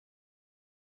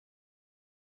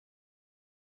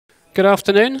Good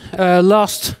afternoon.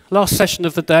 Last session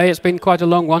of the day. It's been quite a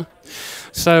long one.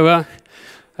 So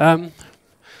my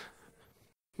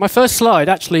first slide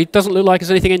actually doesn't look like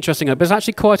there's anything interesting, but there's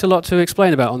actually quite a lot to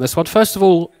explain about on this one. First of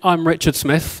all, I'm Richard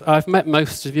Smith. I've met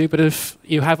most of you, but if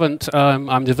you haven't,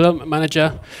 I'm development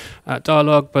manager at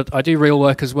Dyalog, but I do real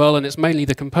work as well, and it's mainly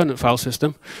the component file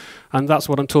system, and that's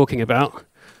what I'm talking about.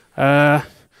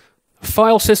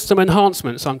 File system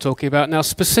enhancements I'm talking about. Now,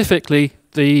 specifically,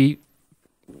 the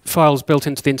files built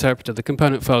into the interpreter, the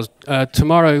component files.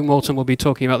 Tomorrow, Morten will be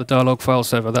talking about the Dyalog file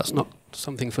server. That's not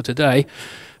something for today.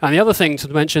 And the other thing to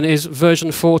mention is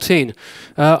version 14.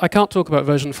 I can't talk about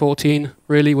version 14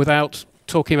 really without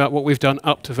talking about what we've done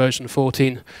up to version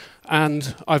 14.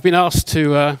 And I've been asked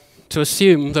to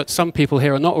assume that some people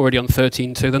here are not already on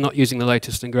 13.2. They're not using the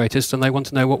latest and greatest, and they want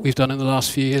to know what we've done in the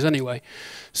last few years anyway.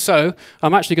 So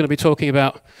I'm actually going to be talking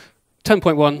about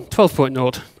 10.1, 12.0,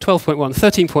 12.1,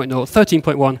 13.0,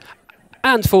 13.1,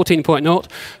 and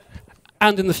 14.0,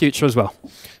 and in the future as well.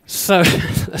 So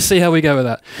let's see how we go with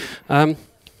that.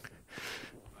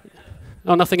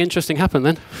 Oh, nothing interesting happened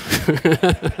then.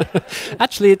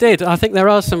 Actually, it did. I think there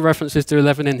are some references to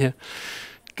 11 in here.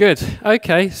 Good.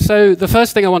 Okay, so the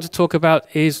first thing I want to talk about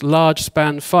is large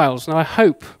span files. Now, I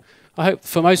hope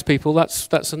for most people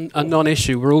that's a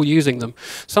non-issue. We're all using them.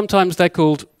 Sometimes they're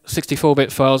called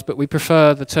 64-bit files, but we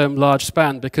prefer the term large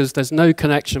span because there's no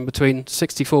connection between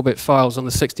 64-bit files on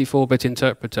the 64-bit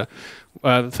interpreter.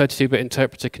 The 32-bit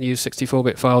interpreter can use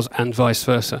 64-bit files and vice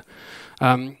versa.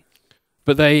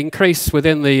 But they increase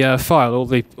within the file, all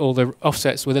the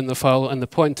offsets within the file and the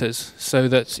pointers, so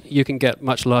that you can get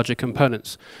much larger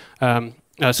components.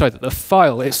 That the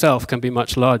file itself can be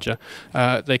much larger.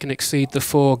 They can exceed the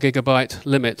 4 gigabyte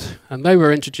limit, and they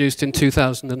were introduced in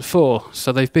 2004.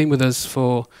 So they've been with us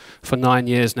for 9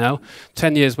 years now,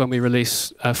 10 years when we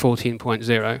release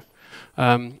 14.0.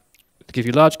 They give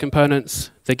you large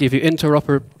components. They give you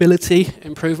interoperability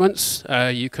improvements.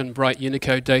 You can write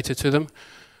Unicode data to them,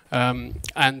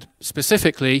 and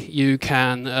specifically, you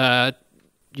can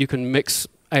mix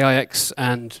AIX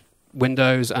and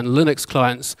Windows and Linux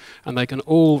clients, and they can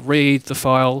all read the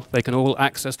file, they can all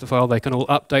access the file, they can all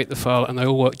update the file, and they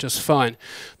all work just fine.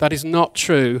 That is not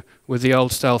true with the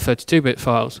old-style 32-bit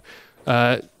files.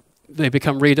 They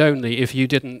become read-only if you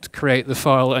didn't create the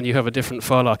file and you have a different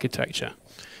file architecture.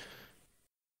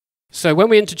 So when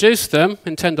we introduced them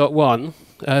in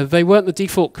 10.1, they weren't the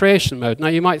default creation mode. Now,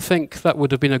 you might think that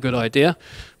would have been a good idea,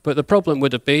 but the problem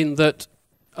would have been that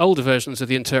older versions of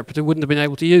the interpreter wouldn't have been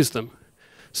able to use them.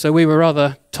 So we were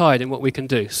rather tied in what we can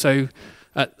do. So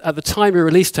at the time we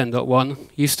released 10.1,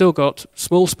 you still got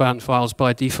small span files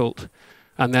by default.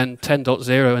 And then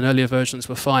 10.0 and earlier versions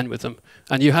were fine with them.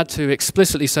 And you had to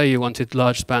explicitly say you wanted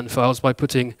large span files by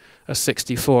putting a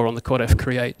 64 on the quadf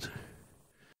create.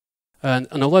 And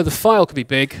although the file could be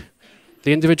big,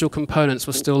 the individual components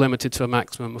were still limited to a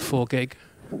maximum of 4 gig.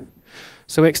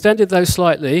 So we extended those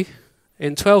slightly.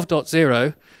 In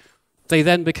 12.0, they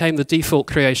then became the default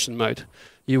creation mode.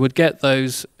 You would get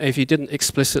those if you didn't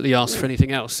explicitly ask for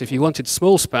anything else. If you wanted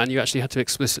small span, you actually had to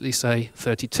explicitly say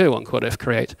 32 on quadf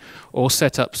create, or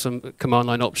set up some command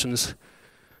line options.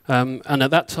 And at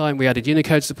that time, we added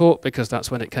Unicode support because that's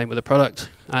when it came with the product,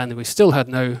 and we still had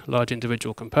no large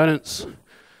individual components.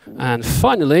 And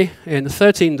finally, in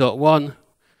 13.1,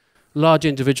 large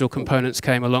individual components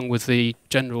came along with the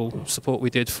general support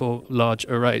we did for large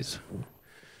arrays.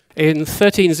 In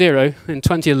 13.0, in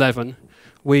 2011,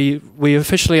 we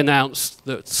officially announced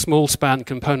that small span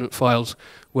component files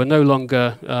were no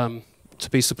longer to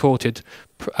be supported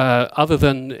other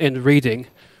than in reading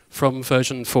from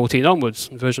version 14 onwards.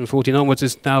 And version 14 onwards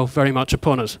is now very much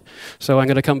upon us. So I'm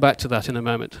going to come back to that in a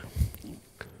moment.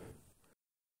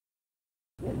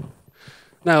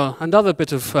 Now, another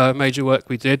bit of major work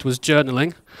we did was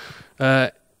journaling.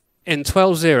 In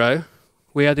 12.0,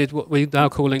 we added what we're now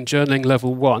calling journaling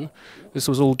level 1. This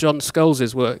was all John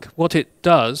Scholes' work. What it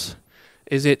does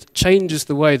is it changes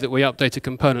the way that we update a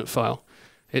component file.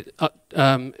 It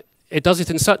does it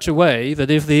in such a way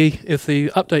that if the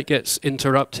update gets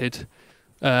interrupted,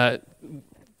 the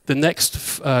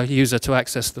next user to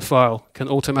access the file can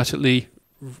automatically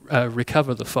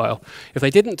recover the file. If they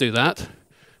didn't do that,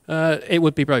 it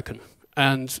would be broken.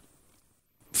 And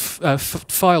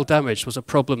file damage was a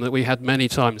problem that we had many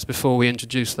times before we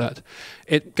introduced that.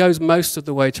 It goes most of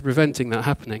the way to preventing that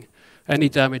happening. Any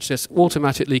damage is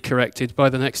automatically corrected by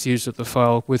the next user of the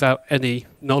file without any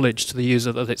knowledge to the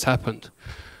user that it's happened.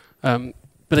 But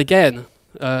again,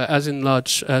 as in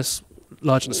large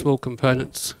and small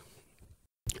components,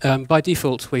 by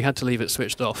default we had to leave it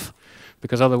switched off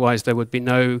because otherwise there would be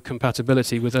no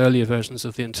compatibility with earlier versions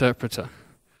of the interpreter.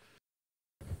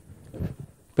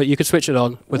 but you could switch it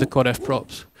on with the quad F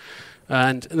props.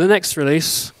 And in the next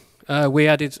release, we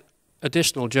added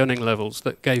additional journaling levels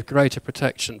that gave greater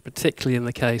protection, particularly in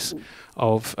the case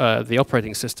of the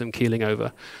operating system keeling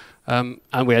over.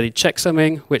 And we added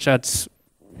checksumming, which adds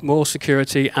more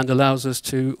security and allows us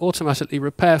to automatically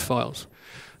repair files.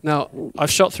 Now, I've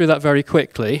shot through that very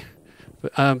quickly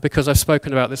because I've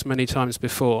spoken about this many times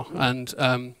before.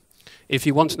 And if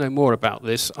you want to know more about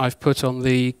this, I've put on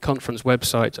the conference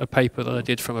website a paper that I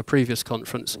did from a previous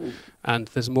conference, and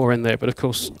there's more in there. But of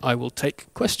course, I will take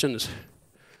questions.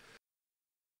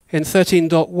 In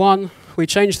 13.1, we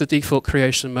changed the default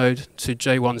creation mode to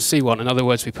J1C1. In other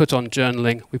words, we put on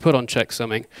journaling, we put on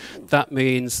checksumming. That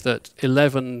means that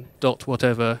 11.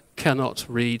 whatever cannot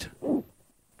read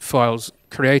files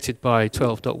created by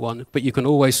 12.1, but you can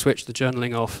always switch the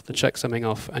journaling off, the checksumming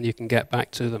off, and you can get back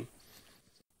to them.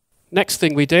 Next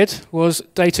thing we did was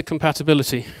data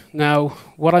compatibility. Now,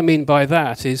 what I mean by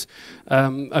that is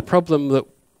a problem that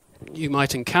you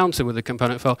might encounter with a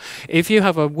component file. If you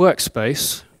have a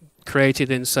workspace created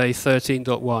in, say,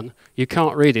 13.1, you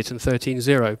can't read it in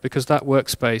 13.0 because that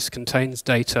workspace contains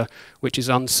data which is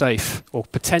unsafe or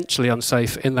potentially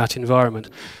unsafe in that environment.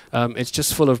 It's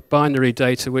just full of binary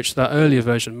data which that earlier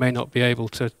version may not be able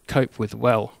to cope with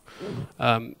well.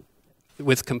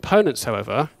 With components,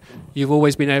 however, you've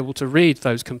always been able to read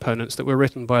those components that were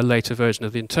written by a later version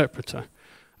of the interpreter.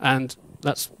 And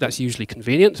that's usually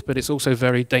convenient, but it's also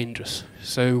very dangerous.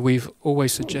 So we've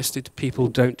always suggested people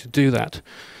don't do that.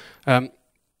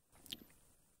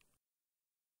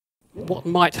 What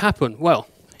might happen? Well,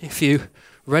 if you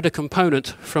read a component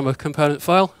from a component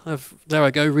file, there I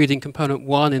go, reading component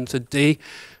 1 into D,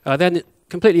 then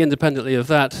completely independent of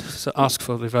that, so ask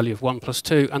for the value of 1 plus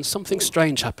 2, and something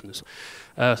strange happens.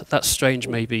 That strange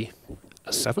may be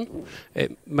a 7,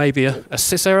 it may be a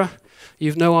sys error.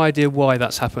 You've no idea why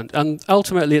that's happened. And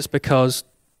ultimately it's because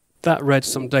that read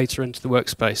some data into the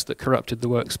workspace that corrupted the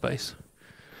workspace.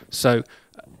 So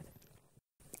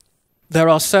there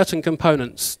are certain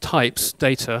components, types,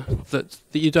 data, that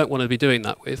you don't want to be doing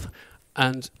that with.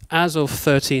 And as of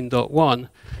 13.1,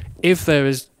 if there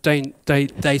is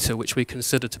data which we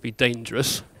consider to be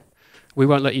dangerous, we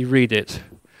won't let you read it.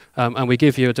 And we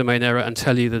give you a domain error and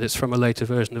tell you that it's from a later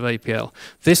version of APL.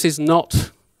 This is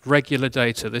not regular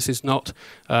data. This is not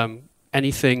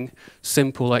anything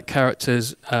simple like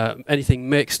characters, anything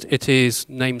mixed. It is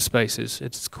namespaces.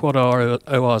 It's quad R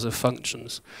ORs of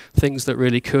functions, things that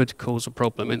really could cause a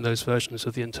problem in those versions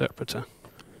of the interpreter.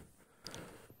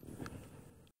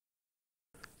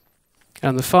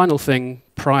 And the final thing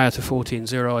prior to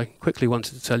 14.0 I quickly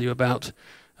wanted to tell you about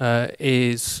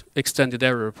is extended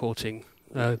error reporting,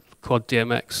 quad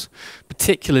DMX.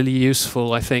 Particularly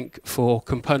useful, I think, for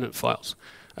component files.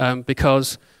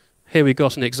 Because here we've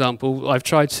got an example. I've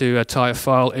tried to tie a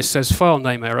file. It says file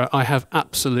name error. I have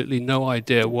absolutely no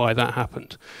idea why that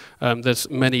happened. There's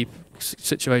many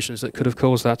situations that could have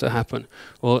caused that to happen.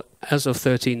 Well, as of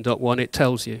 13.1, it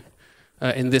tells you.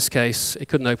 In this case, it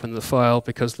couldn't open the file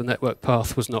because the network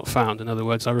path was not found. In other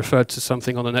words, I referred to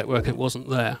something on the network, it wasn't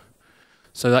there.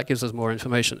 So that gives us more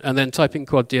information. And then typing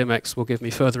quad DMX will give me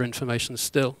further information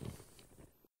still.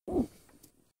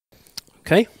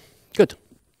 Okay, good.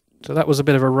 So that was a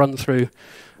bit of a run through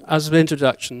as an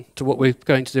introduction to what we're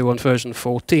going to do on version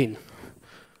 14.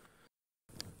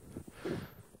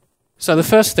 So the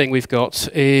first thing we've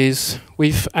got is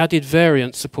we've added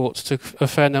variant support to a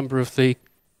fair number of the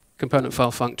component file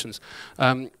functions.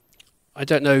 I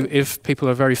don't know if people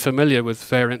are very familiar with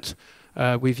variant.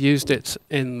 We've used it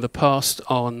in the past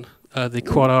on the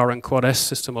quad R and quad S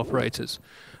system operators.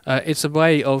 It's a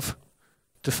way of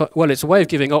it's a way of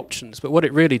giving options, but what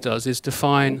it really does is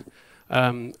define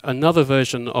another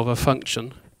version of a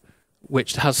function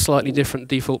which has slightly different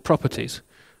default properties.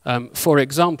 For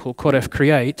example, quad F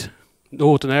create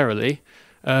ordinarily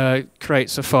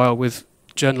creates a file with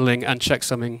journaling and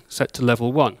checksumming set to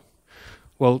level 1.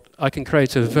 Well, I can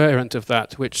create a variant of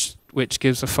that which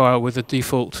gives a file with a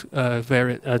default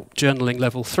journaling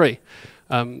level 3.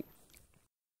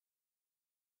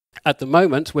 At the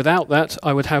moment, without that,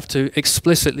 I would have to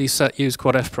explicitly use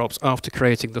quad F props after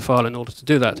creating the file in order to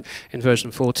do that. In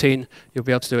version 14, you'll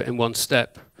be able to do it in one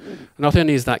step. Not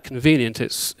only is that convenient,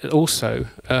 it also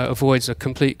avoids a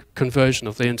complete conversion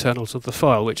of the internals of the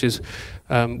file, which is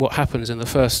what happens in the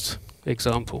first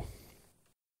example.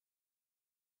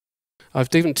 I've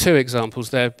given two examples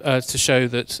there to show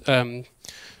that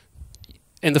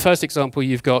in the first example,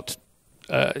 you've got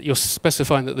you're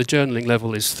specifying that the journaling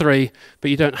level is 3,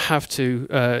 but you don't have to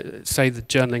say the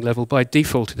journaling level. By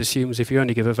default, it assumes if you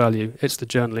only give a value, it's the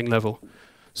journaling level.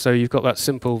 So you've got that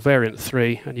simple variant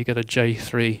 3, and you get a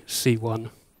J3C1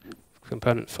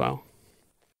 component file.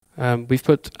 We've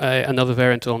put another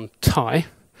variant on tie.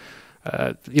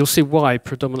 You'll see why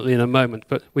predominantly in a moment,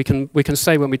 but we can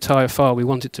say when we tie a file we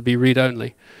want it to be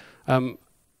read-only.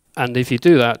 And if you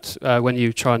do that, when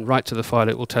you try and write to the file,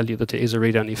 it will tell you that it is a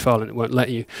read-only file and it won't let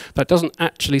you. That doesn't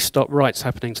actually stop writes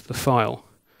happening to the file,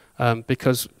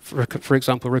 because, for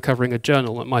example, recovering a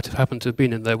journal that might have happened to have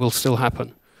been in there will still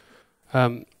happen.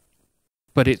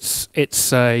 But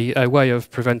it's a way of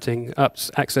preventing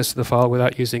access to the file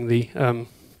without using the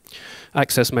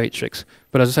access matrix.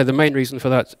 But as I say, the main reason for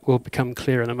that will become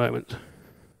clear in a moment.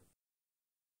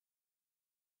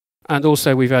 And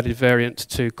also we've added variant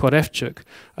to quad fchuk,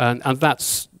 and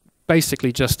that's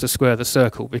basically just to square the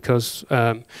circle, because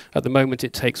at the moment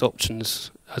it takes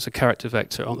options as a character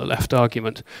vector on the left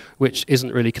argument, which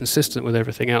isn't really consistent with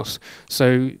everything else.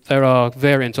 So there are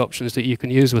variant options that you can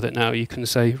use with it now. You can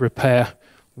say repair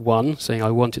 1, saying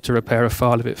I want it to repair a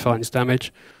file if it finds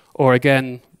damage, or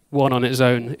again 1 on its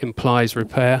own implies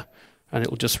repair, and it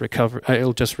will just repair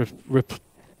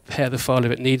the file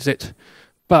if it needs it.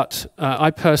 But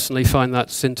I personally find that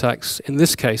syntax, in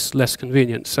this case, less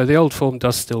convenient. So the old form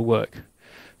does still work.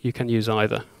 You can use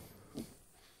either.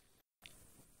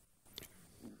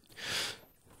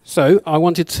 So I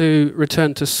wanted to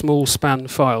return to small span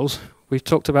files. We've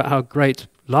talked about how great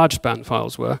large span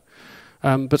files were.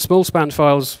 But small span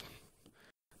files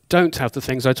don't have the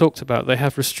things I talked about. They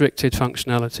have restricted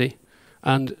functionality.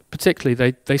 And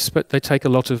particularly, they take a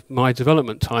lot of my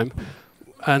development time.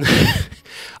 And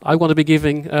I want to be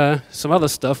giving some other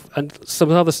stuff, and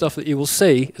some other stuff that you will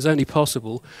see is only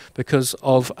possible because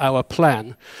of our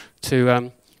plan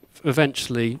to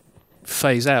eventually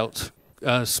phase out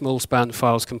small span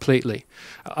files completely.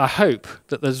 I hope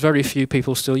that there's very few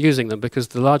people still using them because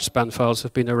the large span files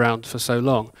have been around for so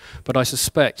long, but I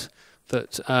suspect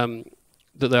that,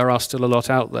 that there are still a lot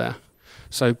out there.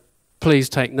 So please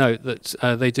take note that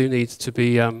they do need to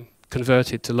be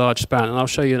converted to large span, and I'll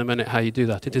show you in a minute how you do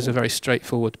that. It is a very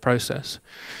straightforward process.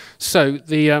 So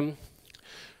the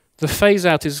phase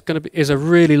out is a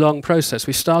really long process.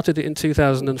 We started it in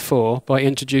 2004 by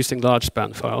introducing large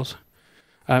span files.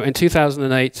 In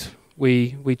 2008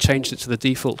 we changed it to the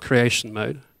default creation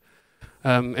mode.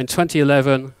 In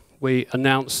 2011 we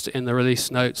announced in the release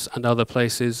notes and other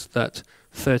places that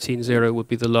 13.0 would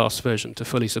be the last version to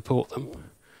fully support them.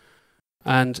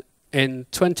 And in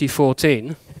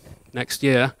 2014, next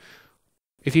year,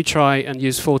 if you try and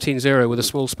use 14.0 with a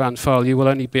small span file, you will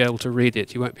only be able to read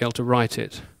it. You won't be able to write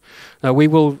it. Now, we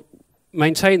will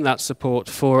maintain that support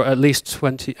for at least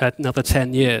another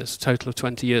 10 years, total of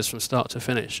 20 years from start to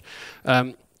finish.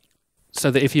 So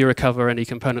that if you recover any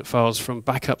component files from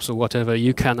backups or whatever,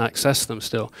 you can access them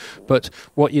still. But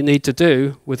what you need to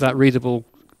do with that readable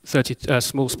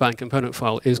small span component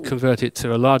file is convert it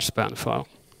to a large span file.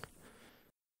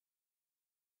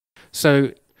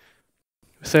 So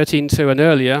 13.2 and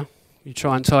earlier, you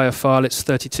try and tie a file, it's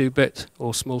 32-bit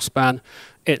or small span,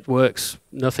 it works,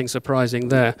 nothing surprising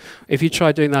there. If you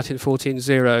try doing that in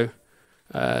 14.0,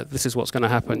 this is what's going to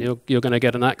happen. You're going to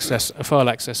get a file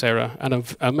access error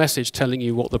and a message telling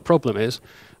you what the problem is,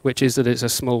 which is that it's a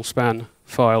small span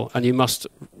file and you must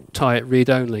tie it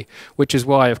read-only, which is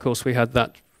why, of course, we had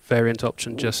that variant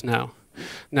option just now.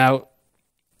 Now,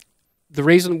 the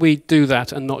reason we do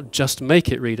that and not just make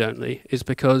it read-only is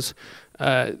because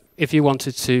if you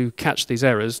wanted to catch these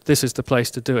errors, this is the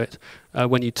place to do it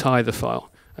when you tie the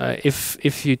file.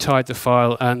 If you tied the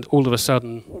file and all of a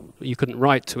sudden you couldn't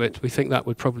write to it, we think that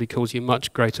would probably cause you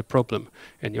much greater problem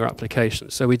in your application.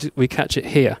 So we catch it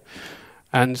here.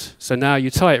 And so now you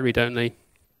tie it read-only.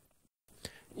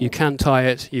 You can tie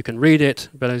it, you can read it,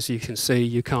 but as you can see,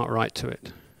 you can't write to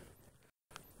it.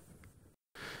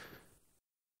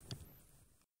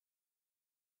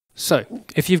 So,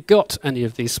 if you've got any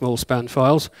of these small span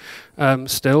files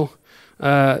still,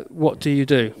 what do you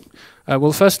do? Well,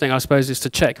 the first thing, I suppose, is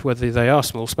to check whether they are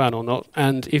small span or not.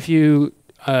 And if you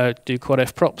do quad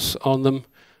f props on them,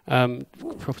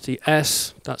 property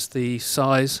s, that's the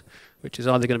size, which is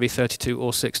either going to be 32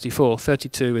 or 64.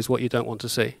 32 is what you don't want to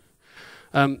see.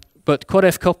 But quad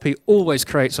f copy always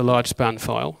creates a large span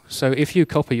file. So if you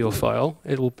copy your file,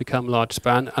 it will become large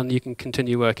span and you can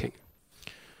continue working.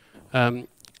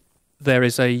 There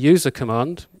is a user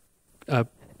command,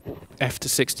 f to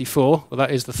 64. Well,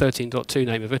 that is the 13.2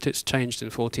 name of it. It's changed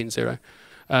in 14.0.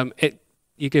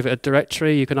 You give it a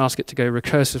directory. You can ask it to go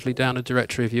recursively down a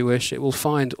directory if you wish. It will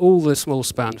find all the small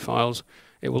span files.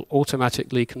 It will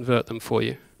automatically convert them for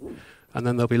you. And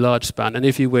then there'll be large span. And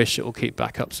if you wish, it will keep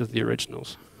backups of the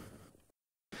originals.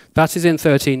 That is in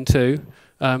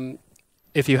 13.2.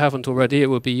 If you haven't already, it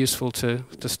would be useful to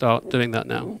start doing that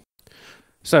now.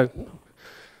 So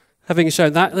Having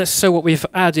shown that, let's show what we've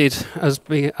added as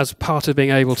part of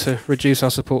being able to reduce our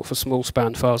support for small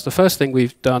span files. The first thing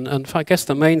we've done, and I guess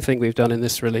the main thing we've done in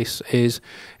this release, is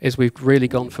we've really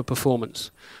gone for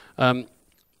performance. The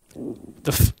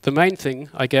main thing,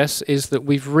 I guess, is that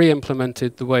we've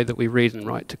re-implemented the way that we read and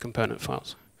write to component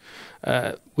files.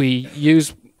 We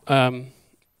use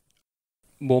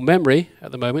more memory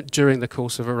at the moment during the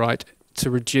course of a write to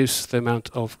reduce the amount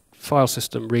of file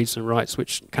system reads and writes,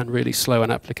 which can really slow an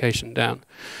application down.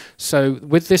 So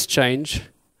with this change,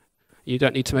 you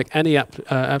don't need to make any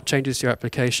changes to your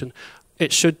application.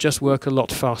 It should just work a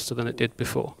lot faster than it did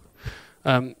before.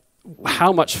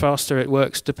 How much faster it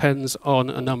works depends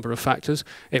on a number of factors.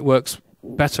 It works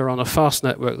better on a fast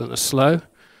network than a slow.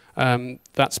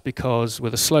 That's because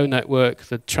with a slow network,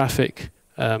 the traffic,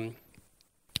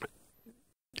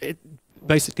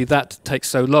 basically that takes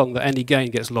so long that any gain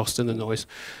gets lost in the noise.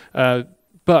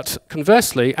 But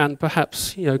conversely, and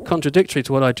perhaps contradictory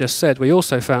to what I just said, we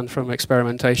also found from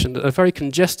experimentation that a very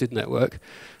congested network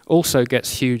also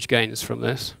gets huge gains from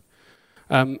this.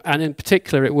 And in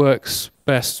particular, it works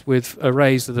best with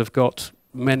arrays that have got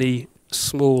many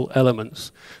small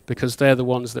elements, because they're the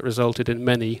ones that resulted in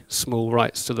many small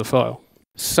writes to the file.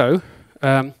 So,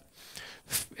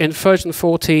 in version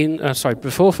 14,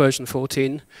 before version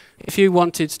 14, if you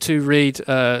wanted to read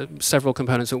several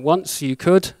components at once, you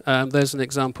could. There's an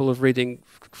example of reading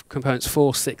components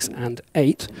 4, 6, and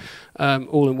 8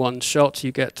 all in one shot.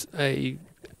 You get a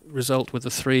result with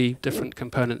the 3 different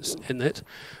components in it.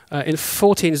 In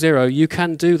 14.0, you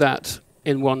can do that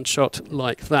in one shot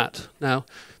like that. Now,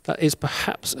 that is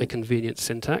perhaps a convenient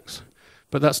syntax,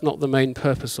 but that's not the main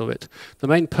purpose of it. The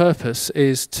main purpose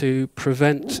is to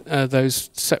prevent those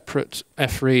separate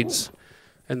f-reads.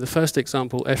 In the first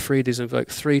example, f-read is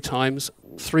invoked 3 times.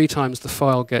 3 times the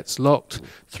file gets locked,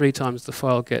 3 times the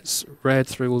file gets read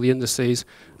through all the indices,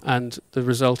 and the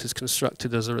result is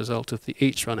constructed as a result of the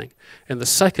each running. In the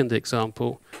second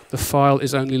example, the file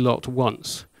is only locked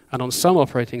once. And on some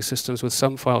operating systems, with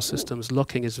some file systems,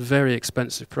 locking is a very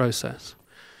expensive process.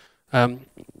 And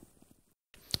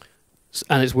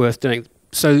it's worth doing.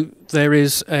 So there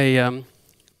is a, I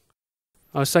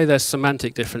would say there's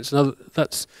semantic difference.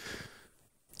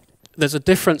 There's a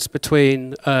difference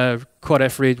between quad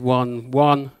f read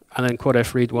 1.1 and then quad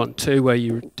f read 1.2, where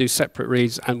you do separate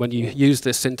reads, and when you use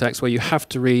this syntax where you have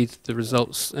to read the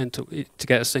results to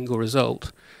get a single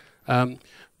result.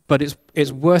 But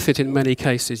it's worth it in many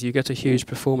cases. You get a huge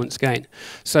performance gain.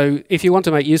 So if you want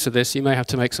to make use of this, you may have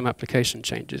to make some application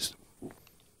changes.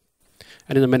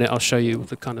 And in a minute, I'll show you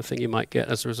the kind of thing you might get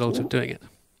as a result of doing it.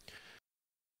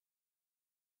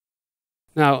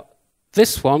 Now,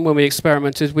 this one, when we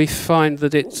experimented, we find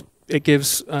that it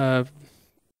gives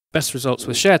best results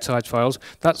with shared-tied files.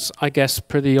 That's, I guess,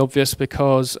 pretty obvious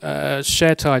because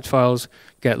shared-tied files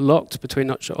get locked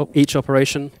between each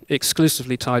operation.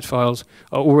 Exclusively tied files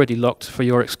are already locked for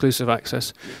your exclusive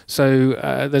access. So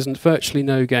there's virtually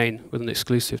no gain with an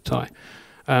exclusive tie.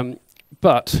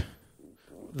 But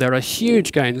there are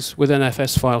huge gains with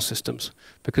NFS file systems,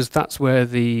 because that's where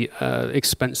the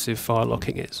expensive file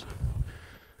locking is.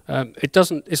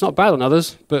 It's not bad on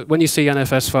others, but when you see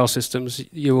NFS file systems,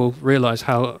 you will realize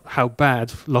how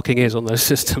bad locking is on those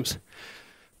systems.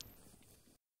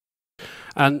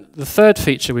 And the third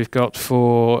feature we've got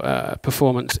for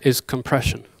performance is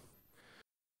compression.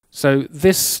 So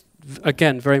this,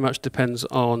 again, very much depends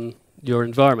on your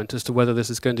environment as to whether this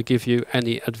is going to give you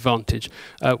any advantage.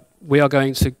 We are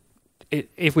going to,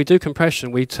 if we do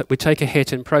compression, we take a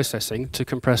hit in processing to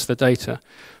compress the data.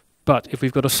 But if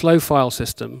we've got a slow file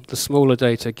system, the smaller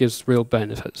data gives real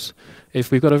benefits. If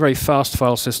we've got a very fast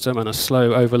file system and a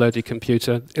slow overloaded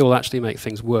computer, it will actually make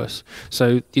things worse.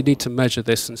 So you need to measure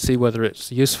this and see whether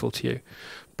it's useful to you.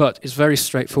 But it's very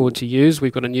straightforward to use.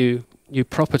 We've got a new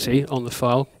property on the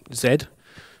file, Z,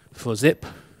 for zip.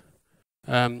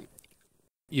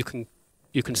 You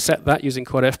can set that using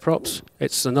quad f props.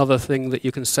 It's another thing that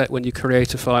you can set when you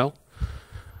create a file.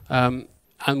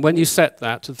 And when you set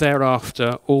that,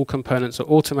 thereafter, all components are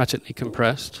automatically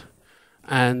compressed,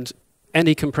 and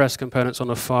any compressed components on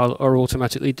a file are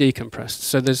automatically decompressed.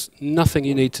 So there's nothing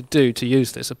you need to do to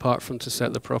use this apart from to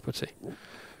set the property.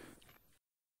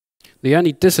 The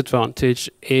only disadvantage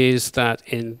is that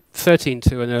in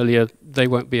 13.2 and earlier, they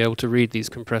won't be able to read these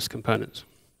compressed components.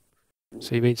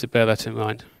 So you need to bear that in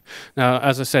mind. Now,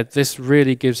 as I said, this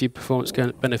really gives you performance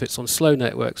benefits on slow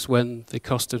networks when the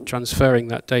cost of transferring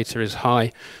that data is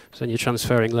high, so you're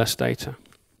transferring less data.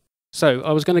 So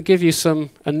I was going to give you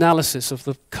some analysis of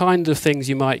the kind of things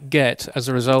you might get as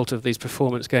a result of these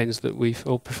performance gains that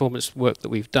or performance work that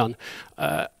we've done.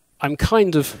 I'm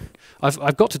kind of,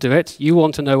 I've got to do it. You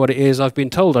want to know what it is. I've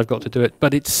been told I've got to do it,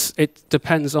 but it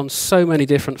depends on so many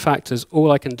different factors.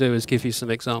 All I can do is give you some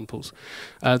examples.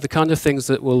 The kind of things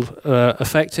that will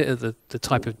affect it are the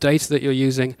type of data that you're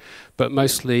using, but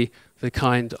mostly the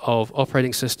kind of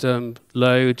operating system,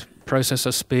 load,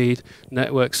 processor speed,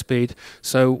 network speed.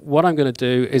 So what I'm going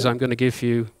to do is I'm going to give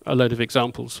you a load of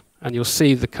examples, and you'll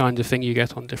see the kind of thing you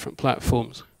get on different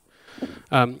platforms.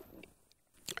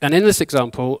 And in this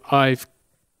example,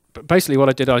 basically what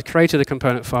I did, I created a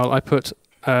component file. I put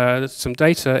some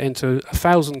data into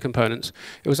 1,000 components.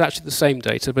 It was actually the same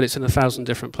data, but it's in 1,000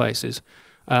 different places.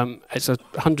 It's a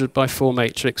 100 by 4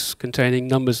 matrix containing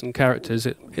numbers and characters.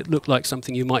 It looked like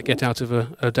something you might get out of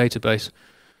a database.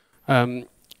 And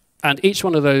each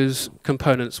one of those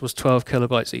components was 12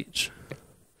 kilobytes each.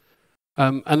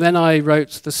 And then I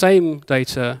wrote the same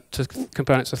data to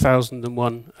components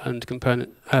 1,001 and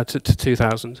component to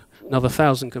 2,000, another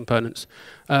 1,000 components.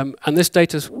 And this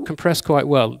data's compressed quite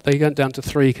well. They went down to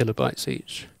 3 kilobytes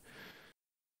each.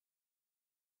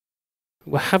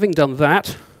 Well, having done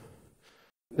that,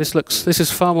 this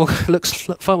is far more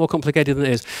complicated than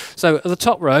it is. So at the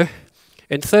top row,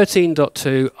 in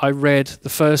 13.2, I read the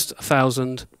first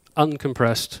 1,000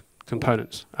 uncompressed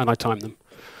components, and I timed them.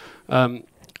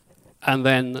 And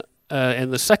then in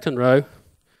the second row,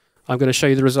 I'm going to show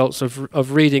you the results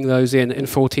of reading those in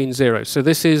 14.0. So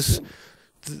this is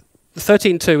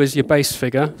 13.2 is your base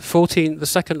figure. The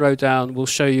second row down will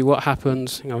show you what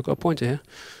happens. I've got a pointer here.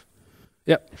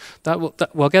 Yep,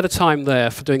 we'll get a time there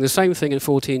for doing the same thing in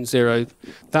 14.0.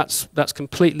 That's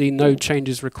completely no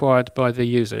changes required by the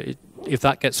user. If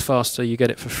that gets faster, you get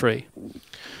it for free.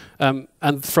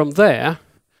 And from there,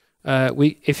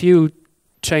 if you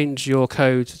change your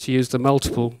code to use the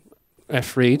multiple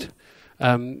fread,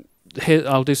 here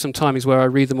I'll do some timings where I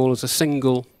read them all as in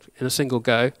a single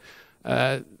go.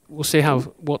 We'll see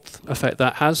what effect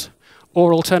that has.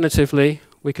 Or alternatively,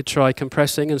 we could try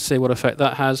compressing and see what effect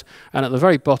that has. And at the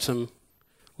very bottom,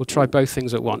 we'll try both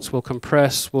things at once. We'll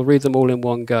compress, we'll read them all in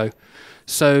one go.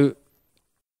 So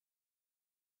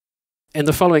in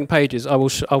the following pages,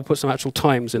 I'll put some actual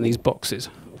times in these boxes.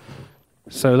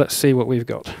 So let's see what we've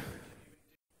got.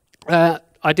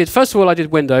 First of all, I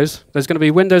did Windows. There's going to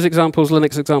be Windows examples,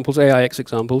 Linux examples, AIX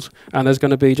examples, and there's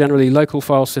going to be generally local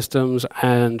file systems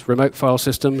and remote file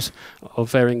systems of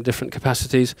varying different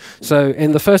capacities. So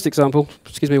in the first example,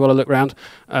 excuse me while I look around,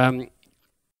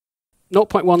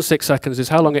 0.16 seconds is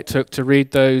how long it took to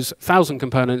read those 1,000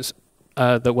 components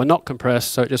that were not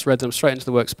compressed, so it just read them straight into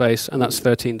the workspace, and that's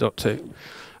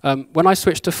 13.2. When I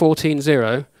switched to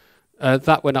 14.0,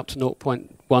 that went up to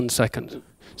 0.1 second.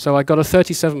 So I got a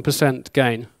 37%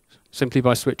 gain simply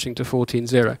by switching to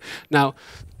 14.0. Now,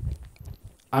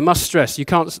 I must stress,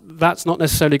 that's not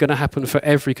necessarily going to happen for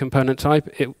every component type.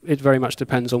 It very much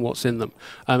depends on what's in them.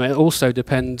 It also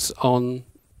depends on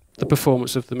the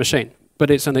performance of the machine, but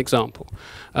it's an example.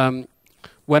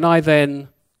 When I then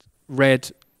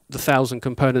read the 1,000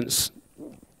 components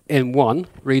in one,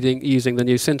 using the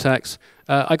new syntax,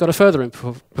 I got a further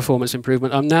performance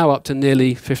improvement. I'm now up to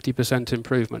nearly 50%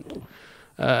 improvement.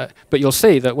 But you'll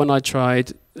see that when I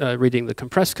tried reading the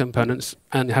compressed components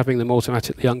and having them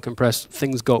automatically uncompressed,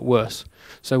 things got worse.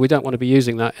 So we don't want to be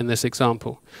using that in this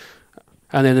example.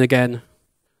 And then again,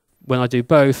 when I do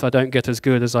both, I don't get as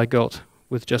good as I got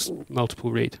with just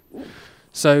multiple read.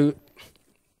 So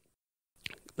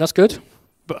that's good,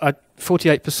 but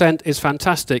 48% is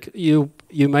fantastic. You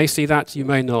may see that, you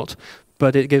may not,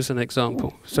 but it gives an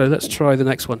example. So let's try the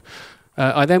next one.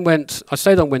 I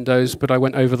stayed on Windows, but I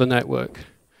went over the network.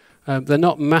 They're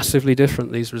not massively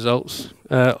different, these results.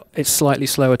 It's slightly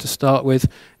slower to start with.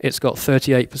 It's got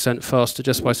 38% faster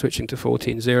just by switching to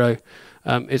 14.0.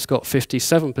 It's got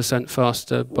 57%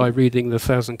 faster by reading the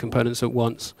 1,000 components at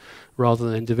once rather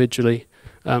than individually.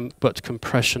 But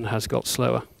compression has got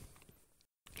slower.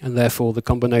 And therefore, the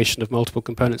combination of multiple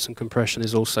components and compression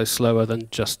is also slower than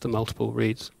just the multiple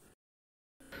reads.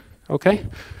 Okay.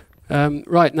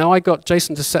 Right, now I got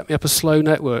Jason to set me up a slow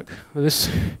network. This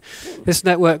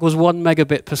network was 1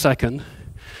 megabit per second.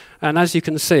 And as you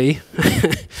can see,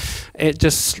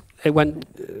 it went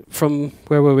from,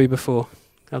 where were we before?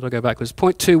 How do I go backwards?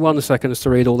 0.21 seconds to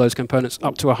read all those components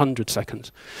up to 100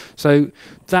 seconds. So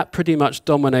that pretty much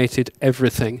dominated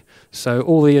everything. So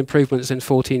all the improvements in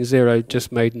 14.0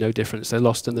 just made no difference. They're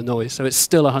lost in the noise. So it's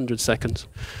still 100 seconds.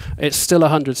 It's still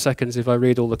 100 seconds if I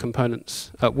read all the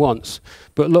components at once.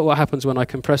 But look what happens when I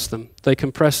compress them. They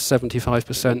compress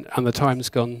 75% and the time's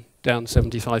gone down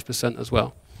 75% as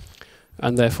well.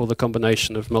 and therefore the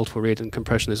combination of multiple read and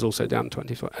compression is also down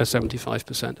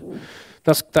 75%.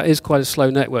 That is quite a slow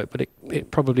network, but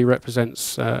it probably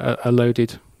represents a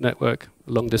loaded network,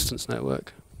 long distance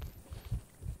network.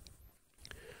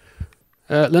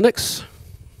 Linux,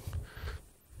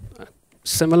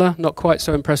 similar, not quite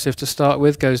so impressive to start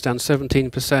with, goes down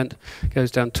 17%,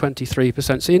 goes down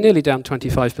 23%, so you're nearly down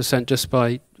 25% just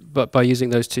by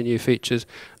using those two new features,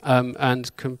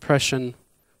 and compression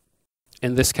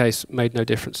in this case made no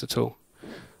difference at all.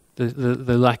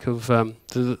 The lack of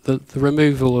the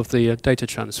removal of the data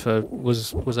transfer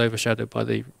was overshadowed by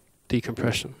the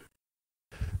decompression.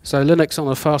 So Linux on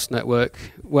a fast network,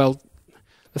 well,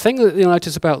 the thing that you'll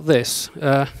notice about this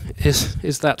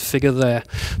is that figure there.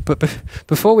 But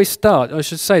before we start, I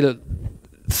should say that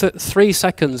 3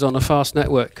 seconds on a fast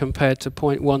network compared to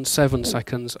 0.17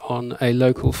 seconds on a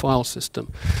local file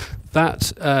system.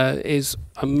 That is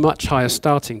a much higher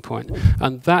starting point,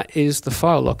 and that is the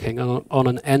file locking on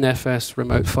an NFS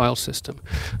remote file system.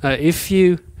 If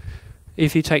you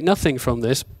take nothing from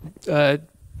this,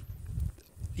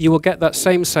 you will get that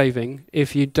same saving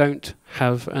if you don't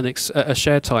have a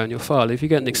share tie on your file. If you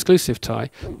get an exclusive tie,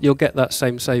 you'll get that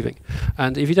same saving.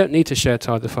 And if you don't need to share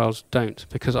tie the files, don't,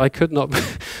 because I could not.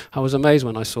 I was amazed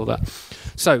when I saw that.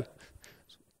 So,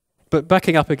 but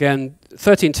backing up again,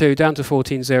 13.2 down to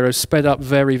 14.0, sped up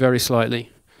very, very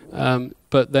slightly.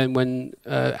 But then when,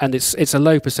 and it's a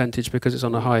low percentage because it's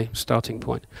on a high starting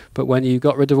point. But when you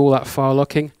got rid of all that file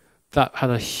locking, that had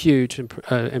a huge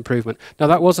improvement. Now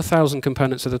that was 1,000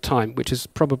 components at a time, which is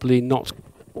probably not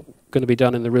going to be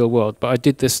done in the real world, but I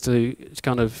did this to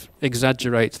kind of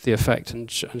exaggerate the effect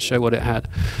and show what it had.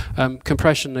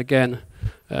 Compression again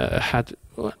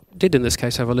did in this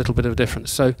case have a little bit of a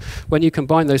difference. So when you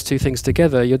combine those two things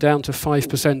together, you're down to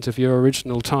 5% of your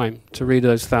original time to read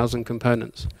those 1,000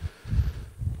 components.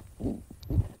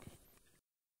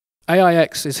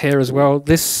 AIX is here as well.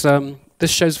 This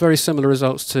shows very similar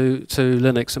results to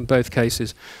Linux in both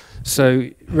cases. So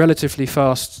relatively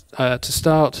fast to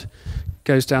start,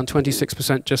 goes down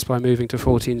 26% just by moving to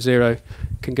 14.0,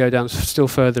 can go down still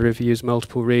further if you use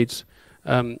multiple reads,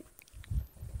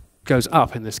 goes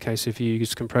up in this case if you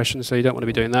use compression, so you don't want to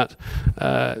be doing that.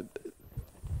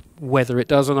 Whether it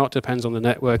does or not depends on the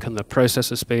network and the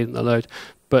processor speed and the load,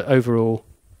 but overall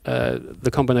the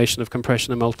combination of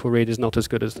compression and multiple read is not as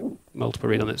good as multiple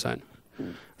read on its own.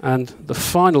 And the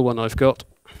final one I've got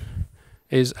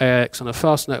is AIX on a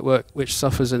fast network, which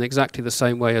suffers in exactly the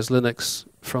same way as Linux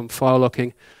from file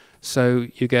locking. So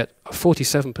you get a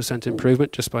 47%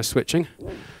 improvement just by switching.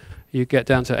 You get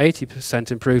down to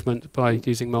 80% improvement by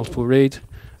using multiple read,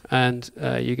 and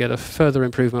you get a further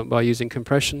improvement by using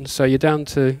compression. So you're down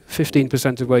to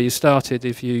 15% of where you started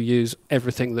if you use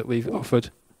everything that we've offered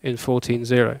in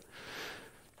 14.0.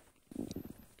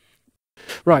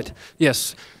 Right,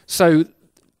 yes. So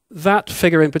that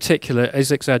figure in particular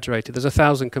is exaggerated. There's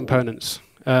 1,000 components.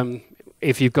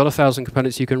 If you've got 1,000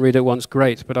 components you can read at once,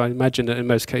 great, but I imagine that in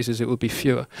most cases it would be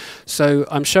fewer. So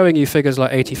I'm showing you figures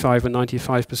like 85 and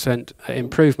 95%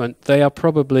 improvement. They are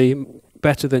probably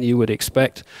better than you would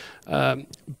expect,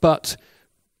 but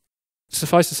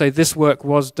suffice to say this work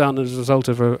was done as a result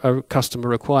of a customer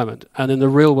requirement, and in the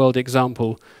real world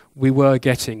example we were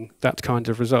getting that kind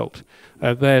of result.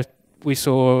 There we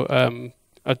saw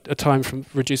a time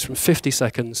reduced from 50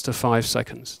 seconds to 5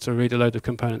 seconds to read a load of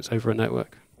components over a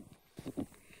network.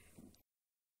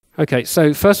 Okay,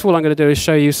 so first of all I'm going to do is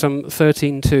show you some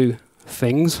 13.2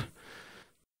 things.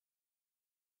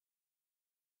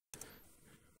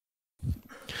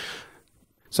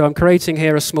 So I'm creating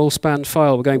here a small span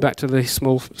file. We're going back to the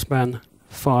small span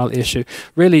file issue.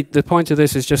 Really, the point of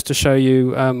this is just to show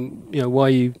you, why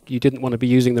you didn't want to be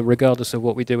using them regardless of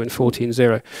what we do in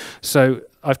 14.0. So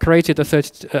I've created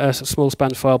a small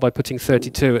span file by putting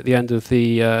 32 at the end of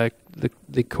the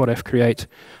quadf create.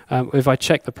 If I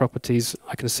check the properties,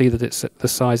 I can see that the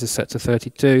size is set to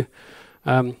 32,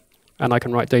 and I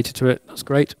can write data to it. That's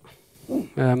great.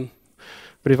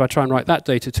 But if I try and write that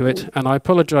data to it, and I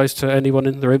apologize to anyone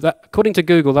in the room, according to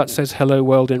Google, that says hello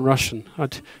world in Russian.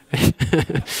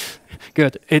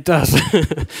 Good, it does.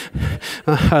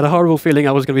 I had a horrible feeling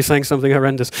I was going to be saying something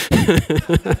horrendous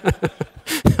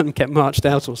and get marched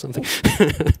out or something.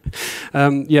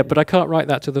 Yeah, but I can't write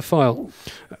that to the file,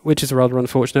 which is rather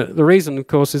unfortunate. The reason, of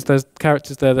course, is there's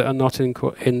characters there that are not in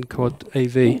quad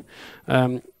AV.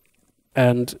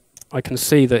 And I can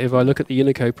see that if I look at the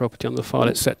Unicode property on the file,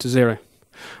 it's set to 0.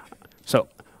 So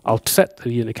I'll set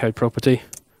the Unicode property,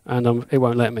 and it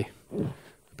won't let me,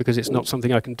 because it's not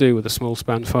something I can do with a small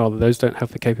span file. Those don't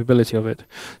have the capability of it.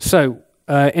 So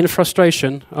in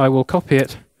frustration, I will copy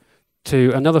it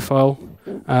to another file.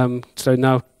 So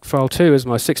now file 2 is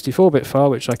my 64-bit file,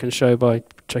 which I can show by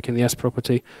checking the S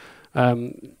property.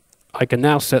 I can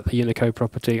now set the Unicode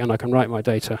property, and I can write my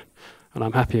data, and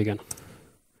I'm happy again.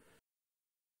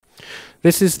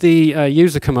 This is the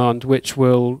user command, which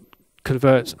will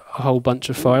convert a whole bunch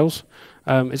of files.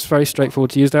 It's very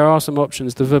straightforward to use. There are some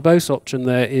options. The verbose option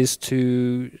there is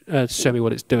to show me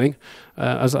what it's doing.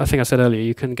 As I think I said earlier,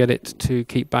 you can get it to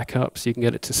keep backups. You can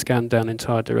get it to scan down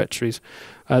entire directories.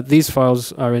 These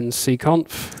files are in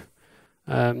cconf.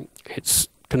 It's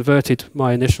converted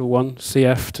my initial one,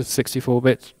 CF, to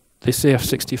 64-bit. The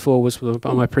CF64 was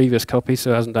on my previous copy,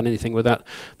 so it hasn't done anything with that.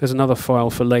 There's another file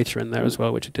for later in there as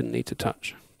well, which it didn't need to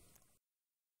touch.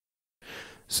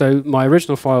 So my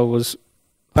original file was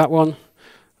that one.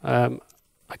 I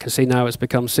can see now it's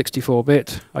become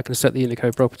 64-bit. I can set the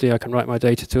Unicode property. I can write my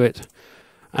data to it.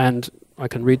 And I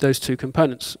can read those two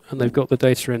components. And they've got the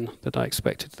data in that I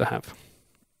expected to have.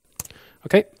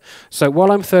 OK, so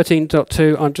while I'm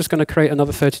 13.2, I'm just going to create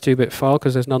another 32-bit file,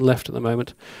 because there's none left at the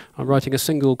moment. I'm writing a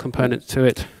single component to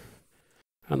it.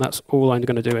 And that's all I'm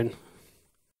going to do in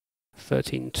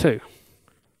 13.2.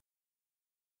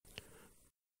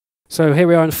 So here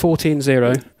we are in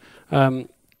 14.0.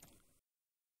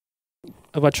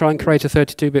 If I try and create a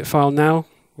 32-bit file now,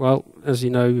 well, as you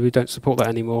know, we don't support that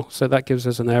anymore. So that gives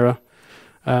us an error.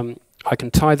 I can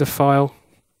tie the file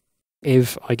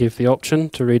if I give the option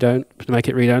to make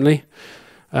it read-only.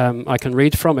 I can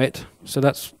read from it. So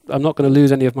I'm not going to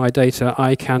lose any of my data.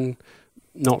 I can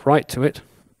not write to it,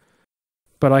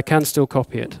 but I can still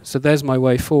copy it. So there's my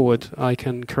way forward. I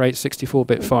can create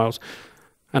 64-bit files.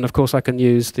 And of course, I can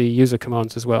use the user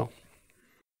commands as well.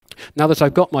 Now that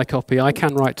I've got my copy, I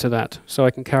can write to that, so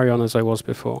I can carry on as I was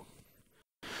before.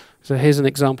 So here's an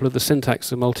example of the syntax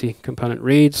of multi-component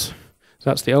reads. So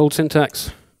that's the old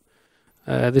syntax.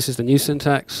 This is the new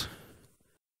syntax.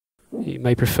 You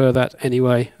may prefer that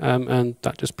anyway, and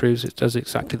that just proves it does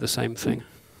exactly the same thing.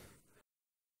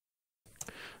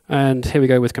 And here we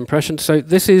go with compression. So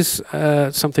this is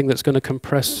something that's going to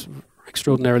compress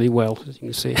extraordinarily well, as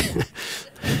you can see.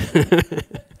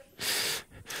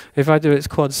 If I do its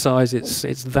quad size,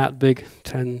 it's that big,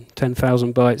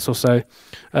 10,000 bytes or so.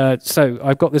 So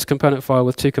I've got this component file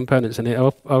with two components in it.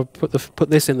 I'll put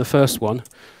this in the first one.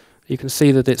 You can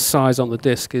see that its size on the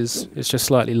disk is just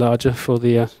slightly larger for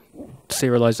the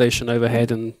serialization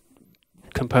overhead and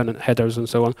component headers and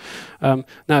so on.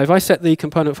 Now, if I set the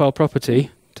component file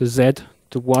property to Z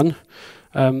to 1,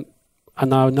 and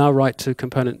I'll now write to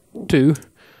component 2,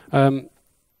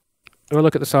 if I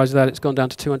look at the size of that, it's gone down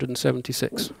to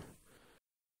 276.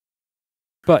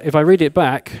 But if I read it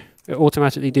back, it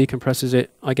automatically decompresses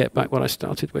it. I get back what I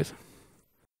started with.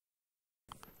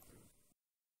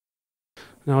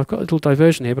 Now, I've got a little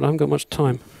diversion here, but I haven't got much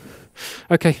time.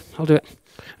 OK, I'll do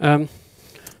it.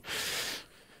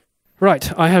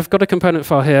 Right, I have got a component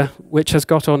file here, which has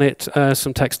got on it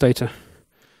some text data.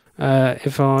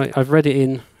 I've read it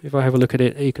in. If I have a look at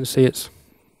it, you can see it's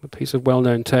a piece of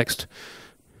well-known text.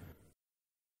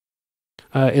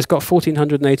 It's got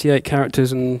 1,488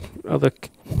 characters and other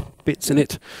bits in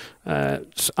it.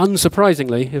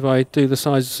 Unsurprisingly, if I do the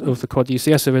size of the quad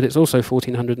UCS of it, it's also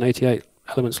 1,488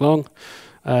 elements long.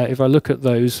 If I look at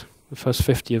those, the first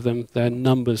 50 of them, they're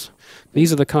numbers.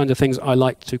 These are the kind of things I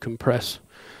like to compress.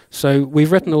 So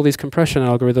we've written all these compression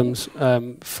algorithms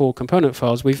for component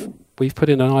files. We've put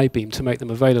in an I-beam to make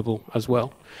them available as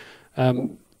well.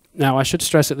 Now, I should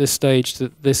stress at this stage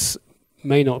that this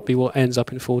may not be what ends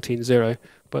up in 14.0,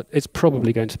 but it's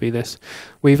probably going to be this.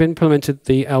 We've implemented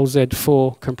the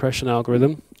LZ4 compression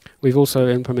algorithm. We've also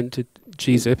implemented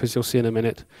gzip, as you'll see in a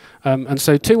minute. And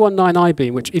so 219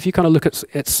 I-beam, which if you kind of look at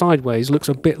it sideways, looks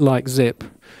a bit like zip,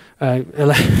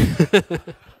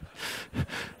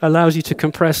 allows you to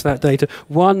compress that data.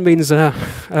 One means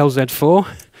LZ4.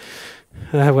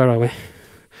 Where are we?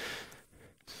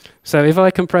 So if I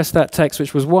compress that text,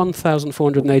 which was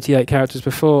 1,488 characters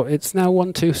before, it's now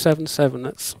 1,277.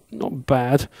 That's not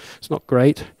bad. It's not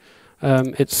great.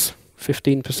 It's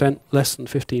 15%, less than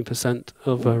 15%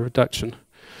 of a reduction.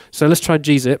 So let's try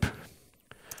gzip.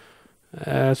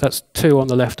 That's 2 on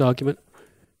the left argument.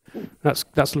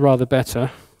 That's rather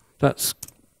better. That's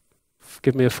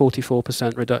give me a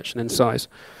 44% reduction in size.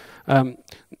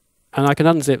 And I can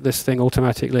unzip this thing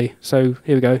automatically. So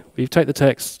here we go. We take the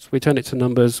text, we turn it to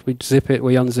numbers, we zip it,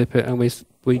 we unzip it, and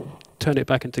we turn it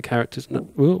back into characters.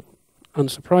 Well,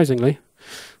 unsurprisingly,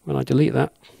 when I delete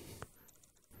that,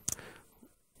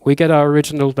 we get our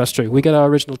original, that's true, we get our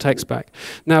original text back.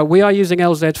 Now, we are using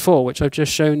LZ4, which I've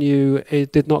just shown you.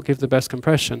 It did not give the best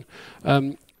compression,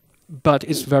 but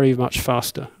it's very much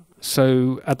faster.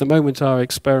 So at the moment, our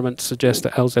experiments suggest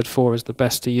that LZ4 is the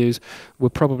best to use. We're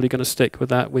probably going to stick with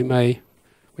that. We may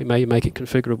make it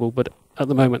configurable, but at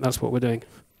the moment, that's what we're doing.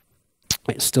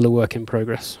 It's still a work in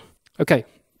progress. Okay,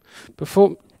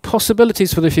 before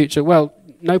possibilities for the future. Well,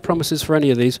 no promises for any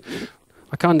of these.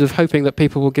 I'm kind of hoping that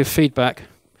people will give feedback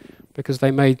because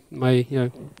they may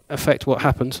affect what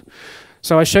happens.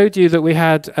 So I showed you that we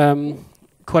had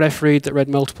quad fread that read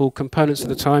multiple components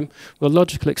at a time. Well, a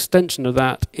logical extension of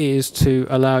that is to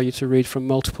allow you to read from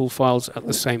multiple files at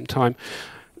the same time.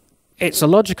 It's a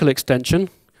logical extension,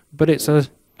 but it's an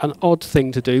odd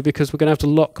thing to do because we're going to have to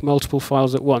lock multiple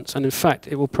files at once. And in fact,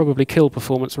 it will probably kill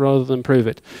performance rather than improve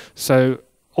it. So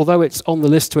although it's on the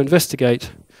list to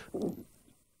investigate,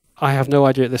 I have no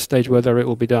idea at this stage whether it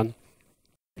will be done.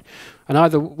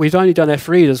 And we've only done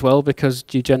fread as well because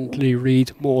you generally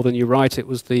read more than you write. It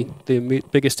was the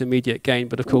biggest immediate gain,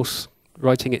 but of course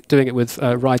doing it with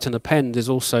write and append is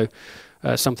also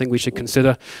something we should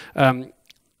consider.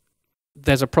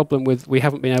 There's a problem with we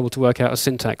haven't been able to work out a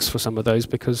syntax for some of those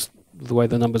because of the way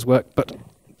the numbers work, but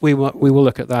we will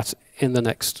look at that in the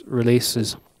next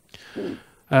releases.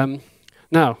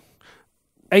 Now,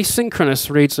 asynchronous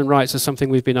reads and writes are something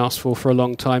we've been asked for a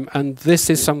long time, and this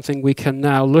is something we can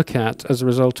now look at as a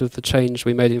result of the change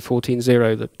we made in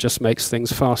 14.0 that just makes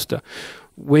things faster.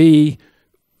 When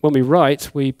we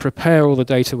write, we prepare all the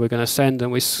data we're going to send, and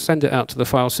we send it out to the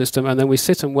file system, and then we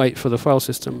sit and wait for the file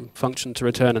system function to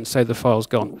return and say the file's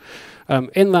gone.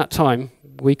 In that time,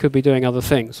 we could be doing other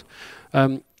things.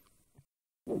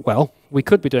 Well, we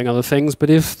could be doing other things, but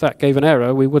if that gave an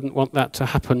error, we wouldn't want that to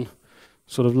happen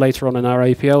sort of later on in our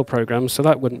APL program, so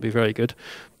that wouldn't be very good.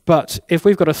 But if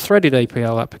we've got a threaded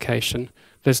APL application,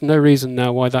 there's no reason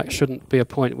now why that shouldn't be a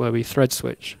point where we thread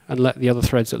switch and let the other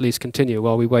threads at least continue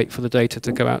while we wait for the data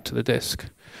to go out to the disk.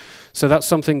 So that's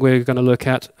something we're going to look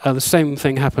at. The same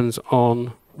thing happens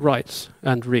on writes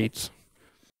and reads.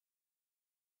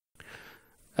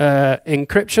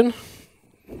 Encryption,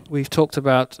 we've talked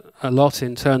about a lot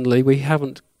internally. We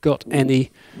haven't got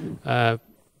any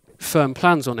firm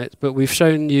plans on it, but we've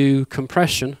shown you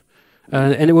compression,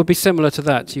 and it would be similar to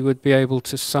that. You would be able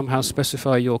to somehow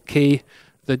specify your key.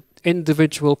 The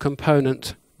individual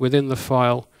component within the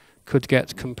file could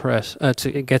get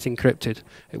encrypted.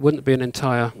 It wouldn't be an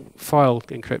entire file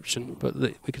encryption, but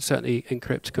we could certainly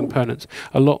encrypt components.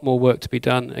 A lot more work to be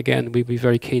done. Again, we'd be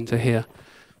very keen to hear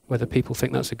whether people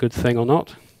think that's a good thing or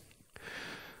not.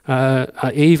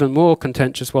 An even more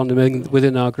contentious one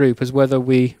within our group is whether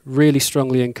we really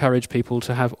strongly encourage people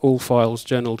to have all files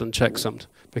journaled and checksummed,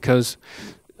 because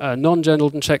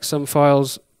non-journaled and checksum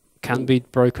files can be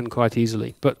broken quite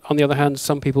easily. But on the other hand,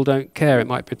 some people don't care. It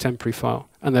might be a temporary file,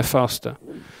 and they're faster.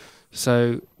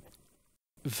 So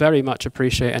very much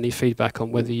appreciate any feedback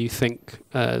on whether you think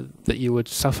that you would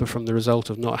suffer from the result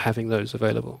of not having those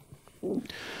available.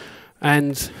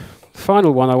 And the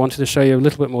final one I wanted to show you a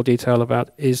little bit more detail about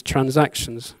is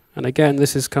transactions. And again,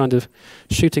 this is kind of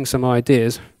shooting some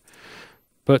ideas.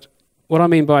 But what I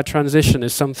mean by a transition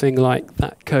is something like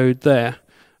that code there.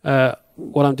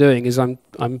 What I'm doing is I'm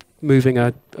moving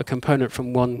a component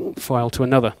from one file to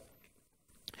another.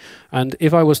 And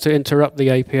if I was to interrupt the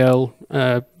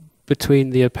APL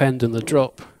between the append and the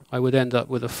drop, I would end up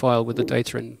with a file with the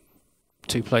data in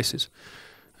two places,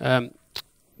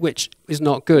 which is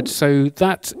not good. So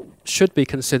that should be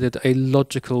considered a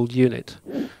logical unit.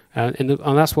 And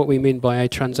that's what we mean by a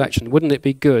transaction. Wouldn't it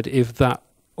be good if that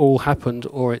all happened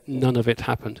or none of it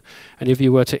happened? And if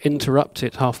you were to interrupt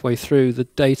it halfway through, the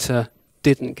data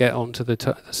didn't get onto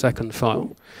the second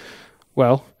file.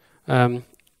 Well,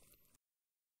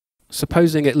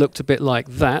 supposing it looked a bit like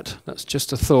that, that's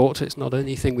just a thought, it's not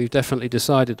anything we've definitely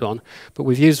decided on, but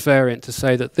we've used variant to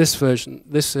say that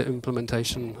this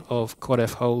implementation of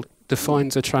quadf hold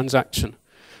defines a transaction.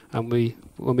 And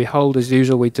when we hold, as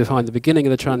usual, we define the beginning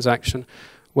of the transaction.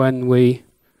 When we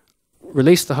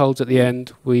release the holds at the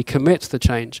end, we commit the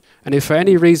change. And if for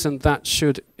any reason that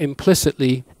should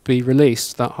implicitly be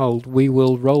released, that hold, we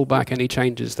will roll back any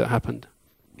changes that happened.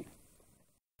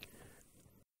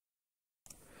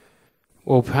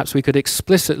 Or perhaps we could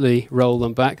explicitly roll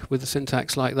them back with a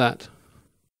syntax like that.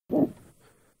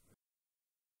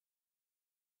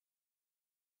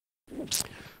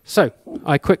 So,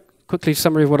 quickly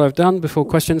summary of what I've done before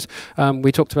questions.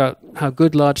 We talked about how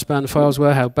good large span files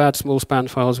were, how bad small span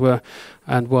files were,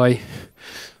 and why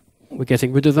we're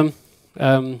getting rid of them.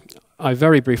 I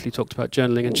very briefly talked about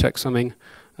journaling and checksumming,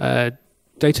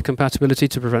 data compatibility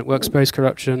to prevent workspace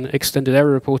corruption, extended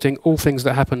error reporting, all things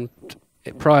that happened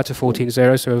prior to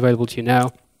 14.0, so available to you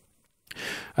now.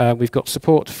 We've got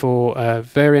support for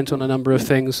variant on a number of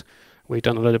things. We've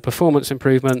done a lot of performance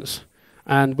improvements,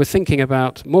 and we're thinking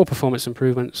about more performance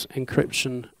improvements,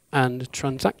 encryption and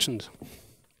transactions.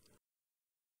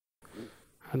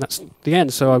 And that's the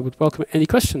end, so I would welcome any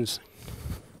questions.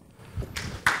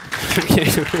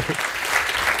 Thank you.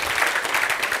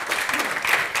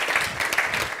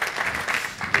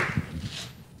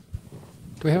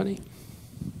 Do we have any?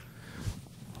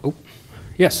 Oh,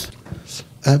 yes.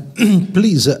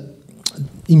 Please,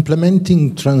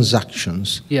 implementing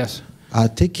transactions. Yes.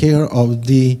 Take care of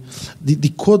the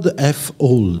code F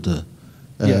old,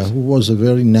 yes. Who was a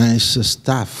very nice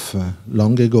staff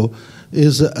long ago,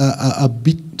 is a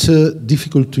bit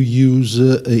difficult to use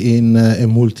in a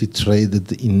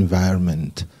multi-threaded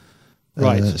environment.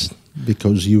 Right.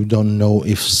 Because you don't know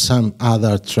if some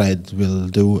other thread will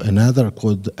do another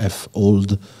code F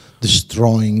old,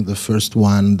 destroying the first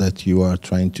one that you are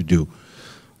trying to do.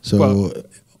 So well,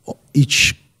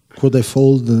 each code F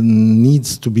old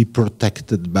needs to be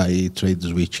protected by thread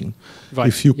switching. Right.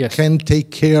 If you can take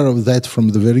care of that from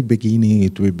the very beginning,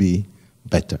 it will be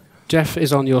better. Jeff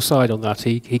is on your side on that.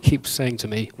 He keeps saying to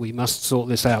me, we must sort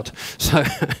this out. So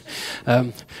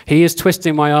he is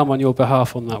twisting my arm on your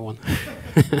behalf on that one.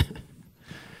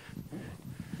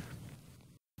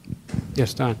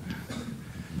 Yes, Dan.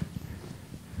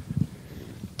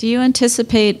 Do you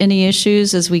anticipate any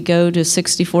issues as we go to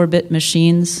 64-bit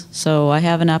machines? So I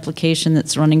have an application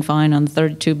that's running fine on the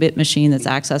 32-bit machine that's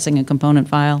accessing a component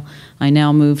file. I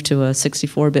now move to a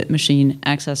 64-bit machine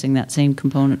accessing that same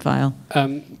component file.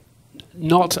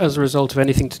 Not as a result of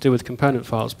anything to do with component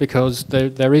files, because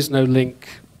there is no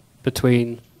link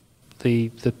between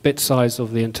the bit size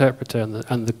of the interpreter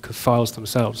and the files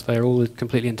themselves. They're all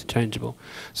completely interchangeable.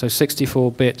 So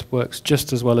 64-bit works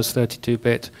just as well as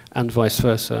 32-bit and vice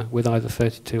versa with either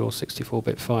 32 or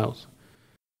 64-bit files.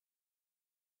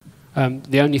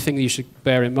 The only thing that you should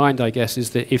bear in mind, I guess,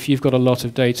 is that if you've got a lot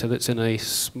of data that's in a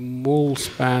small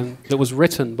span that was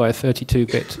written by a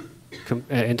 32-bit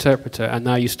interpreter, and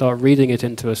now you start reading it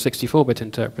into a 64-bit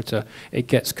interpreter, it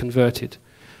gets converted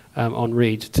on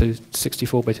read to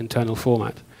 64-bit internal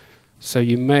format. So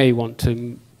you may want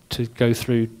to go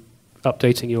through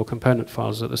updating your component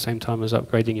files at the same time as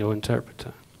upgrading your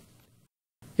interpreter.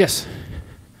 Yes?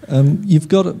 You've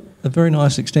got a very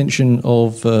nice extension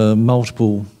of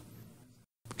multiple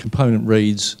component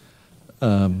reads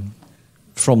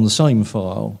from the same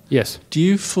file. Yes. Do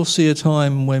you foresee a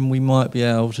time when we might be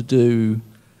able to do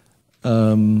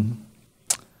the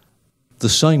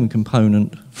same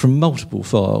component from multiple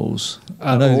files?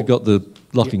 I know you've got the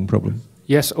locking problem.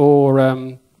 Yes, or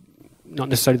not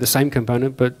necessarily the same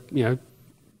component, but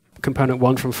component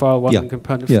 1 from file 1 and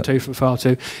component 2 from file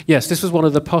 2. Yes, this was one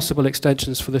of the possible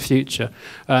extensions for the future.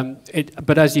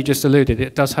 But as you just alluded,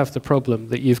 it does have the problem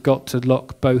that you've got to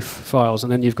lock both files,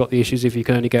 and then you've got the issues if you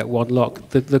can only get one lock,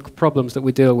 the problems that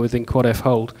we deal with in Quad F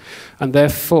hold. And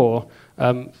therefore,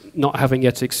 not having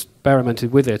yet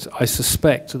experimented with it, I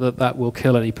suspect that will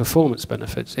kill any performance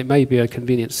benefits. It may be a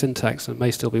convenient syntax and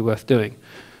may still be worth doing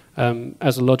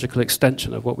as a logical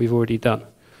extension of what we've already done.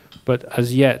 But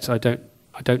as yet, I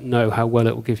don't know how well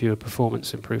it will give you a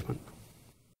performance improvement.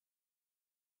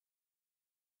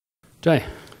 Jay?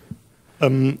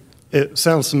 It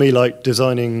sounds to me like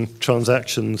designing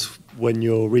transactions when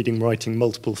you're writing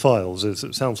multiple files.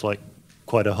 It sounds like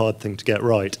quite a hard thing to get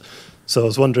right. So I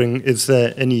was wondering, is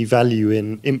there any value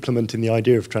in implementing the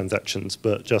idea of transactions,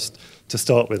 but just to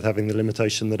start with having the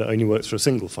limitation that it only works for a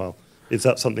single file? Is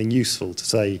that something useful to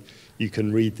say you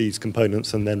can read these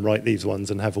components and then write these ones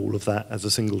and have all of that as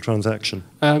a single transaction?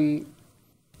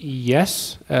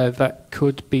 Yes, that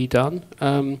could be done.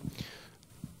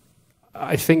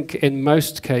 I think in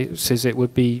most cases it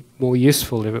would be more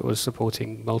useful if it was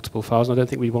supporting multiple files. I don't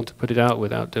think we want to put it out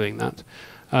without doing that.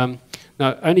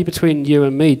 Now, only between you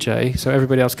and me, Jay, so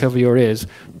everybody else cover your ears,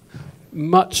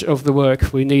 much of the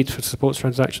work we need for support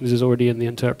transactions is already in the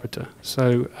interpreter,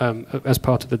 so as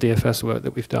part of the DFS work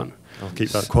that we've done. I'll keep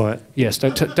that quiet. Yes,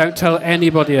 don't tell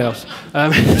anybody else.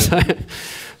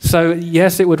 So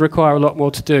yes, it would require a lot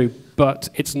more to do, but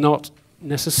it's not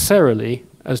necessarily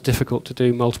as difficult to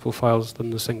do multiple files than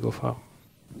the single file.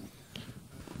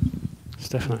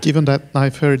 Stefano. Given that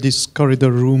I've heard this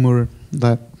corridor rumor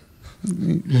that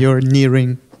you're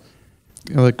nearing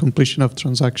the completion of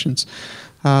transactions,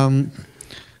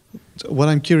 what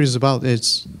I'm curious about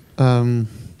is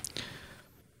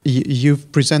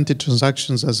you've presented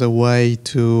transactions as a way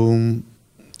to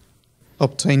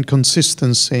obtain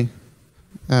consistency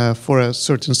for a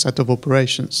certain set of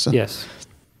operations. Yes.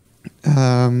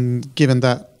 Given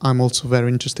that I'm also very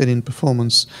interested in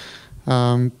performance,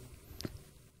 a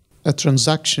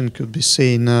transaction could be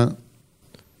seen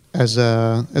as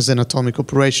an atomic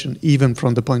operation, even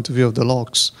from the point of view of the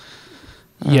logs.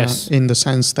 Yes. In the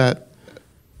sense that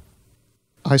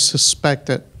I suspect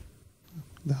that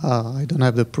I don't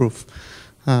have the proof.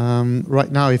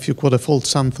 Right now, if you quad-f-fold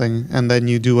something and then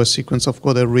you do a sequence of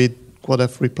quad-f-read,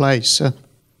 quad-f-replace,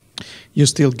 you're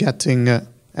still getting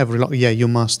every lock. Yeah, you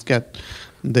must get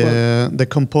the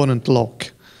component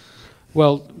lock.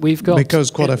 Well, we've got...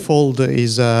 Because quad-f-fold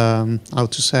is, how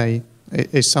to say,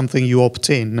 is something you opt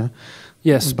in.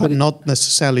 Yes, but not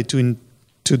necessarily two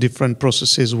different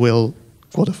processes will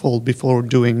quad-f-fold before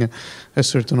doing a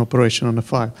certain operation on a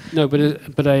file. No,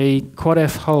 but a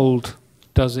quad-f hold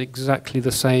does exactly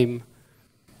the same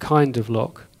kind of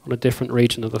lock on a different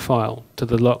region of the file to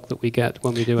the lock that we get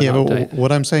when we do an update. But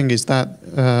what I'm saying is that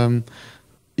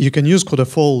you can use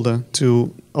quad-f-fold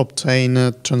to obtain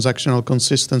transactional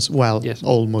consistency,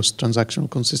 almost transactional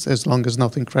consistency, as long as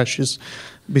nothing crashes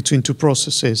between two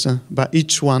processes. But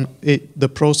each one, the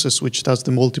process which does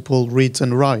the multiple reads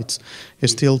and writes,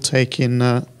 is still taking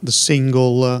the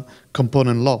single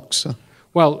component locks.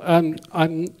 Well,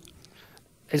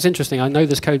 it's interesting. I know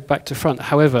this code back to front.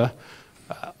 However,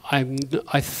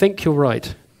 I think you're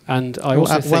right, and I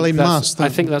also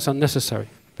think that's unnecessary.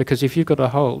 Because if you've got a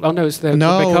hold, because they're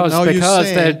not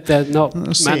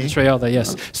mandatory, are they?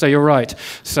 Yes. So you're right.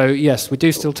 So yes, we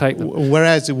do still take them.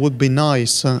 Whereas it would be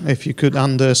nice if you could,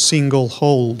 under a single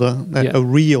hold, a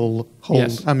real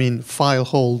hold, file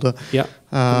hold, make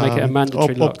it a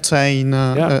mandatory lock. Obtain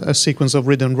a sequence of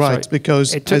read and write.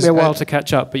 Because it took me a while to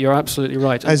catch up, but you're absolutely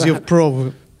right. As you've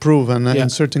proven, in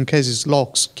certain cases,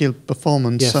 locks kill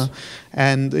performance,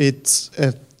 and it's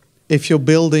if you're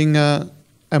building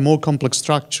a more complex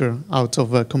structure out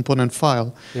of a component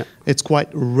file, it's quite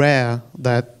rare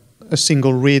that a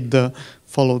single read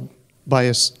followed by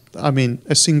a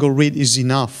single read is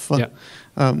enough.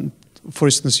 For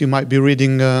instance, you might be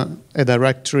reading a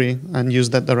directory and use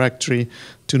that directory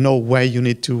to know where you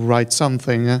need to write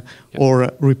something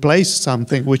or replace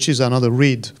something, which is another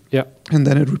read, and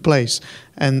then it replace.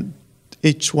 And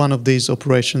each one of these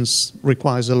operations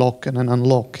requires a lock and an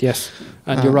unlock. Yes,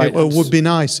 and you're right. It would be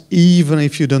nice, even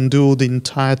if you don't do the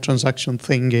entire transaction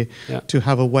thingy, to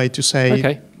have a way to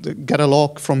say, get a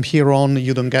lock from here on,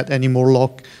 you don't get any more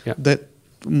lock. That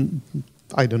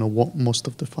I don't know what most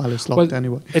of the file is locked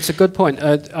anyway. It's a good point.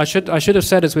 I should have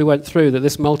said as we went through that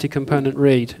this multi-component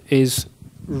read is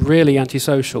really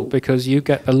antisocial because you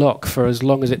get the lock for as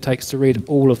long as it takes to read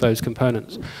all of those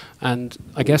components. And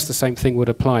I guess the same thing would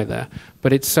apply there.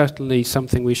 But it's certainly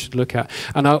something we should look at.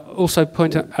 And I'll also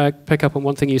pick up on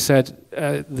one thing you said.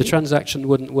 The transaction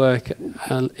wouldn't work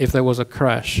if there was a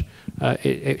crash.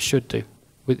 It should do.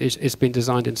 It's been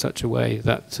designed in such a way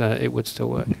that it would still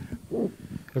work.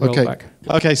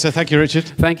 Okay, so thank you, Richard.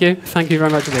 Thank you. Thank you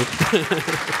very much indeed.